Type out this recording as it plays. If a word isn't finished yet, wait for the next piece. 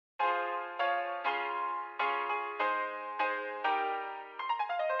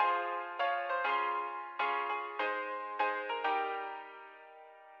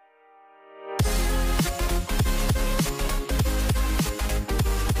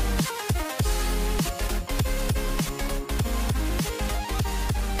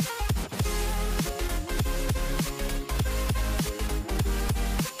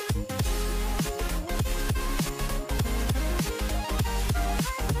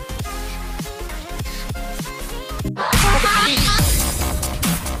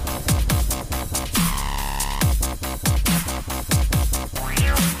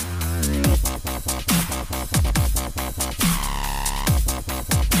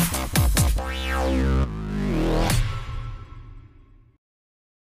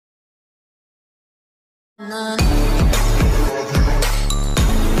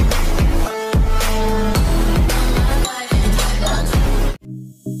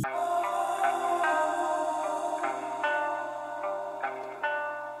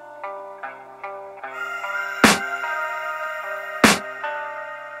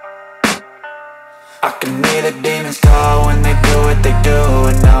the demons call when they do what they do.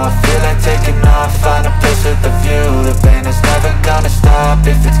 And now I feel like taking off, find a place with a view. The pain is never gonna stop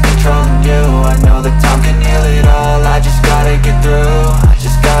if it's controlling you. I know that time can heal it all, I just gotta get through. I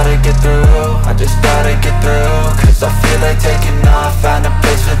just gotta get through, I just gotta get through. Cause I feel like taking off, find a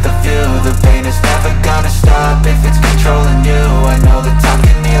place with a view. The pain is never gonna stop if it's controlling you. I know that time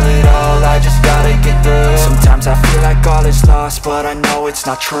can heal it all, I just gotta get through. Sometimes I feel like all is lost, but I know it's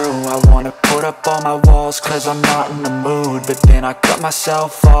not true. I wanna put up all my walls cause I'm not in the mood, but then I cut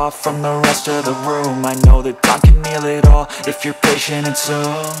myself off from the rest of the room. I know that time can heal it all if you're patient and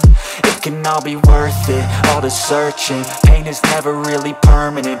soon it can all be worth it, all the searching. Pain is never really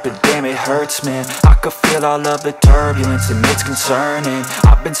permanent, but damn it hurts, man. I could feel all of the turbulence and it's concerning.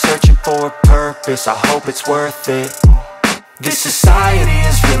 I've been searching for a purpose, I hope it's worth it. This society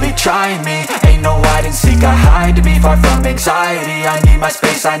is really trying me. Ain't no hide and seek, I hide to be far from anxiety. I need my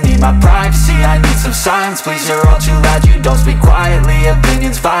space, I need my privacy. I need some silence, please, you're all too loud. You don't speak quietly,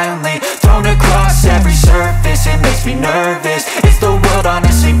 opinions violently thrown across every surface. It makes me nervous, is the world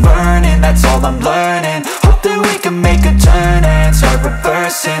honestly burning? That's all I'm learning. Hope that we can make a turn and start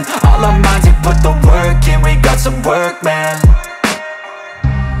reversing all our minds and put the work in. We got some work, man.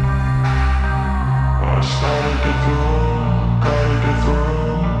 I started to do.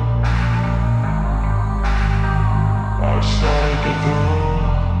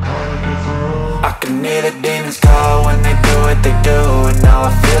 I can hear the demons call when they do what they do. And now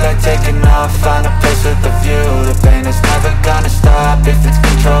I feel like taking off, find a place with a view. The pain is never gonna stop if it's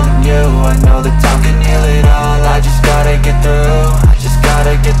controlling you. I know that time can heal it all, I just gotta get through. I just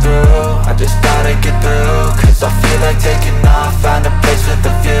gotta get through, I just gotta get through. Cause I feel like taking off, find a place with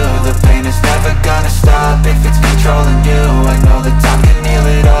a view. The pain is never gonna stop if it's controlling you. I know that time can heal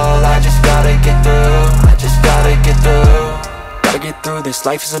it all, I just gotta get through. I just gotta get through. Gotta get through this,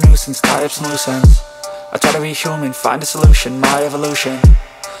 life is a nuisance, tie up some loose ends. I try to be human, find a solution, my evolution.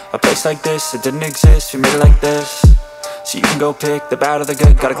 A place like this, it didn't exist, we made it like this. So you can go pick the bad or the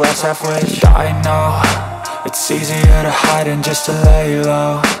good, got a glass half wish. I know, it's easier to hide than just to lay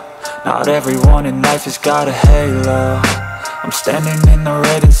low. Not everyone in life has got a halo. I'm standing in the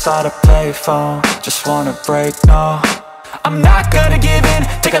red inside a payphone, just wanna break, no. I'm not gonna give in,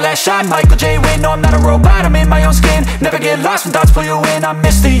 take a last shot, Michael J. Win. No, I'm not a robot, I'm in my own skin. Never get lost when thoughts pull you in. I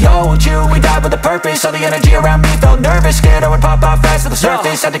miss the old you, we died with a purpose. All the energy around me felt nervous, scared I would pop out fast to the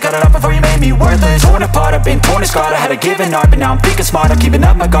surface. Had to cut it off before you made me worthless. Torn apart, I've been torn and scarred. I had a given art, but now I'm thinking smart. I'm keeping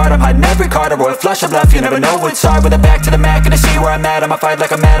up my guard, I'm hiding every card. A royal flush of bluff, you never know what's hard. With a back to the mat, gonna see where I'm at. I'ma fight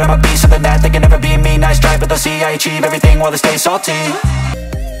like I'm mad, I'ma be something that they can never be me. Nice try, but they'll see I achieve everything while they stay salty.